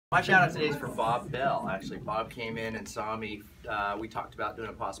My shout out today is for Bob Bell. Actually, Bob came in and saw me. We talked about doing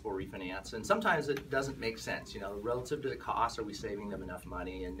a possible refinance, and sometimes it doesn't make sense. You know, relative to the cost, are we saving them enough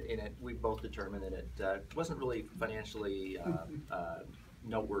money? And we both determined that it wasn't really financially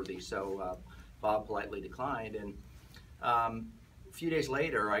noteworthy. So Bob politely declined, and a few days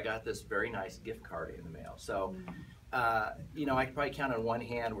later, I got this very nice gift card in the mail. So. You know, I could probably count on one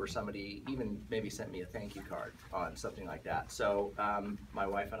hand where somebody even maybe sent me a thank you card on something like that. So my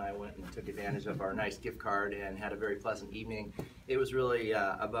wife and I went and took advantage of our nice gift card and had a very pleasant evening. It was really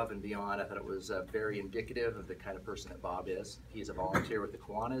above and beyond. I thought it was very indicative of the kind of person that Bob is. He's a volunteer with the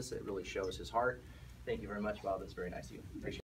Kiwanis. It really shows his heart. Thank you very much, Bob. That's very nice of you. Appreciate it.